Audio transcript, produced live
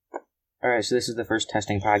Alright, so this is the first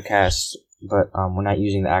testing podcast, but we're not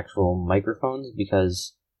using the actual microphones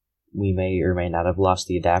because we may or may not have lost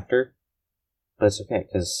the adapter. But it's okay,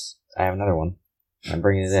 because I have another one. I'm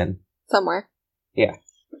bringing it in. Somewhere. Yeah.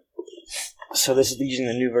 So this is using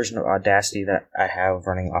the new version of Audacity that I have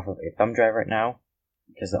running off of a thumb drive right now,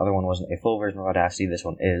 because the other one wasn't a full version of Audacity, this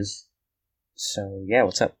one is. So, yeah,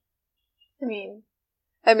 what's up? I mean,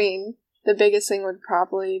 the biggest thing would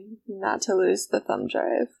probably not to lose the thumb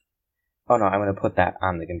drive. Oh no, I'm going to put that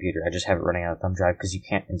on the computer. I just have it running on a thumb drive because you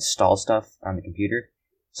can't install stuff on the computer.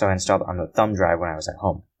 So I installed it on the thumb drive when I was at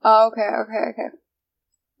home. Oh, okay.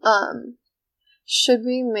 Should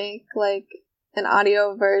we make, like, an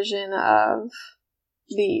audio version of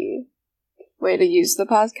the way to use the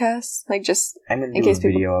podcast? Like, just I'm going to do a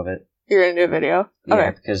video of it. You're going to do a video? Yeah,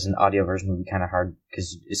 okay. Because an audio version would be kind of hard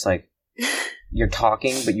because it's like you're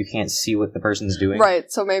talking, but you can't see what the person's doing. Right,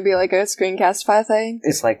 so maybe like a screencastify thing?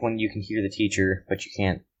 It's like when you can hear the teacher, but you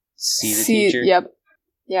can't see the teacher. Yep.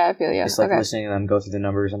 Yeah, I feel you. It's like listening to them go through the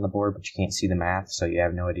numbers on the board, but you can't see the math, so you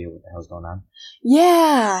have no idea what the hell's going on.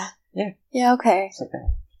 Yeah! Yeah. Yeah, okay. It's okay.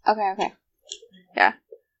 Okay. Yeah.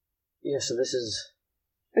 Yeah, so this is...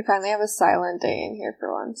 We finally have a silent day in here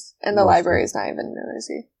for once. And the library is not even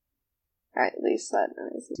noisy. Or at least that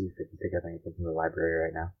noisy. See if I can pick up anything from the librry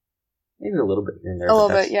right now. Maybe a little bit here and there. A little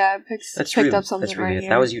bit, yeah. I picked up something that's right good.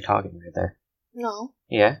 here. That was you talking right there. No.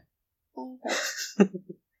 Yeah? Oh, okay.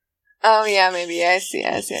 Oh, yeah, maybe. I see.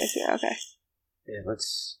 Okay. Yeah,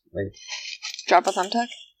 let's, like... Drop a thumbtack?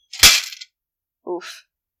 Oof.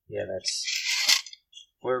 Yeah, that's...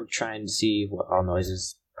 We're trying to see what all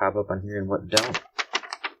noises pop up on here and what don't.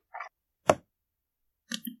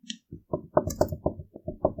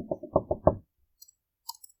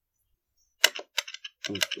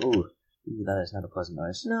 Ooh, that is not a pleasant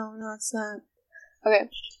noise. No, it's not. Okay.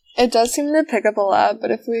 It does seem to pick up a lot, but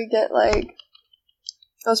if we get, like,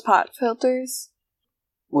 those pot filters...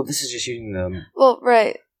 Well, this is just using them... Well,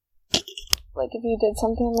 right. Like, if you did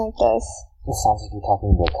something like this... It sounds like you're talking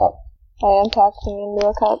into a cup. I am talking into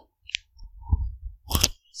a cup.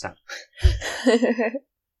 Stop.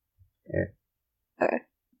 Yeah. Okay.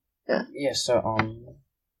 Yeah. Yeah, so, I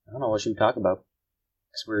don't know, what should we talk about?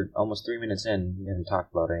 Because we're almost 3 minutes in, we haven't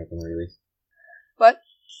talked about anything, really. What?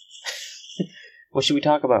 What should we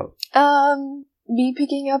talk about? Me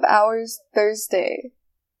picking up hours Thursday.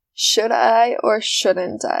 Should I or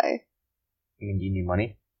shouldn't I? I mean, do you need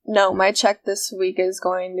money? No, my check this week is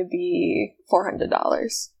going to be $400.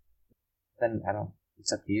 Then,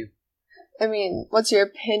 it's up to you. I mean, what's your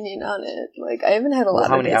opinion on it? Like, I haven't had a lot of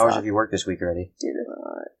How many days hours off. have you worked this week already? Dude, a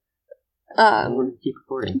lot. We're going to keep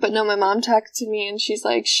recording. But no, my mom texted me and she's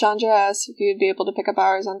like, Chandra asked if you'd be able to pick up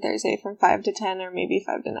hours on Thursday from 5 to 10 or maybe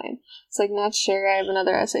 5 to 9. It's like, not sure, I have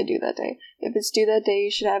another essay due that day. If it's due that day,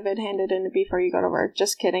 you should have it handed in before you go to work.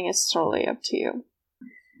 Just kidding, it's totally up to you.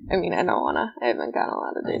 I mean, I don't wanna. I haven't gotten a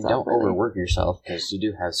lot of days off. Don't overwork yourself, because you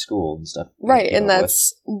do have school and stuff. Right, and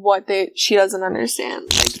that's what she doesn't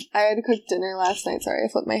understand. Like, I had to cook dinner last night. Sorry,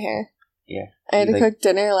 I flipped my hair. Yeah. I had to cook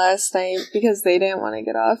dinner last night because they didn't want to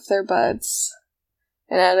get off their butts.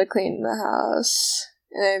 And I had to clean the house.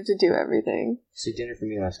 And I have to do everything. See, dinner for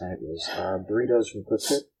me last night was burritos from Quick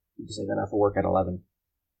Trip, because I got off of work at 11.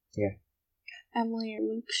 Yeah. Emily or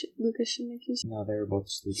Lucas should make you... No, they were both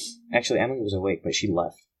asleep. Actually, Emily was awake, but she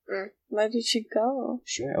left. Where did she go?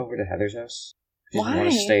 She went over to Heather's house. She Why? didn't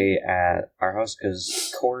want to stay at our house,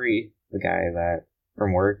 because Corey, the guy that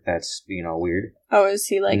from work that's, weird. Oh, is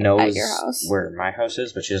he, like, knows at your house? where my house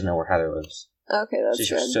is, but she doesn't know where Heather lives. Okay, that's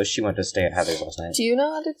good. So she went to stay at Heather's last night. Do you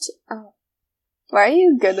know how to... Oh. Why are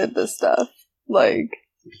you good at this stuff? Like...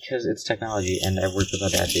 Because it's technology, and I've worked with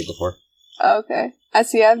Audacity before. Okay.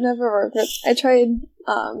 I've never worked with... I tried,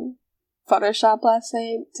 Photoshop last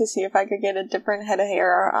night to see if I could get a different head of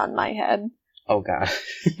hair on my head. Oh, God.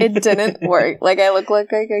 It didn't work. Like, I look like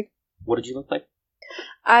What did you look like?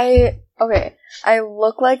 I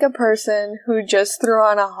look like a person who just threw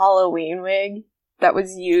on a Halloween wig that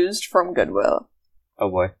was used from Goodwill. Oh,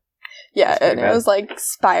 boy. Yeah, and it was, like,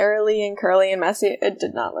 spirally and curly and messy. It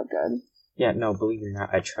did not look good. Yeah, no, believe it or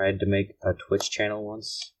not, I tried to make a Twitch channel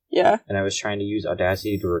once. Yeah. And I was trying to use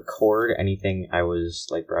Audacity to record anything I was,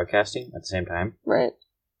 broadcasting at the same time. Right.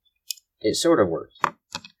 It sort of worked.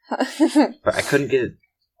 But I couldn't get it...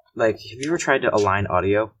 have you ever tried to align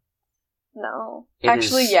audio? No. It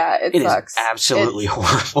sucks. It is absolutely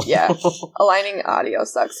horrible. Yeah. Aligning audio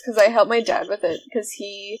sucks, because I helped my dad with it, because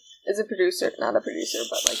he is a producer. Not a producer,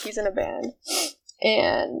 but, he's in a band.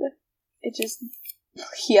 And it just...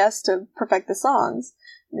 He has to perfect the songs,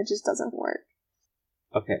 and it just doesn't work.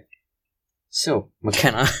 Okay. So,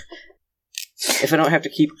 McKenna, if I don't have to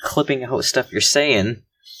keep clipping out stuff you're saying.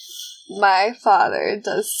 My father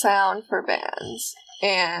does sound for bands,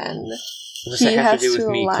 and What does that have to do with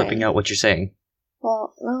me align. clipping out what you're saying?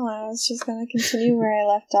 Well, no, I was just gonna continue where I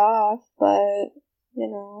left off, but,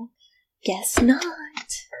 guess not.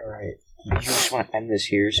 Alright. You just want to end this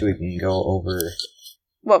here so we can go over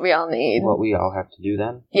What we all need. what we all have to do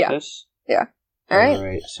then? With Yeah. This? Alright.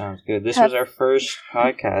 Alright, sounds good. This was our first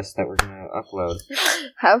podcast that we're going to upload.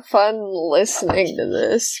 Have fun listening to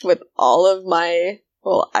this with all of my,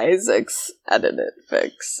 Isaac's edited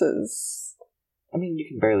fixes. I mean, you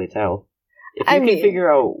can barely tell. If I you can mean-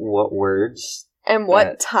 figure out what words... And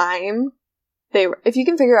what time if you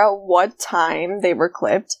can figure out what time they were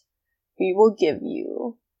clipped, we will give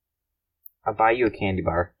you, I'll buy you a candy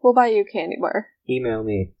bar. we'll buy you a candy bar. Email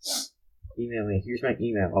me. Here's my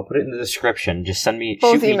email. I'll put it in the description. Just shoot me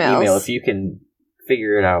Both an emails. email if you can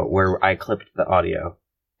figure it out where I clipped the audio.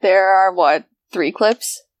 There are, 3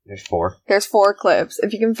 clips? There's 4. There's 4 clips.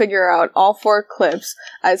 If you can figure out all 4 clips,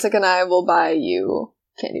 Isaac and I will buy you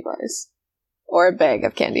candy bars. Or a bag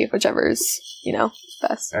of candy, whichever's,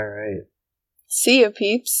 best. Alright. See ya,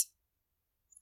 peeps.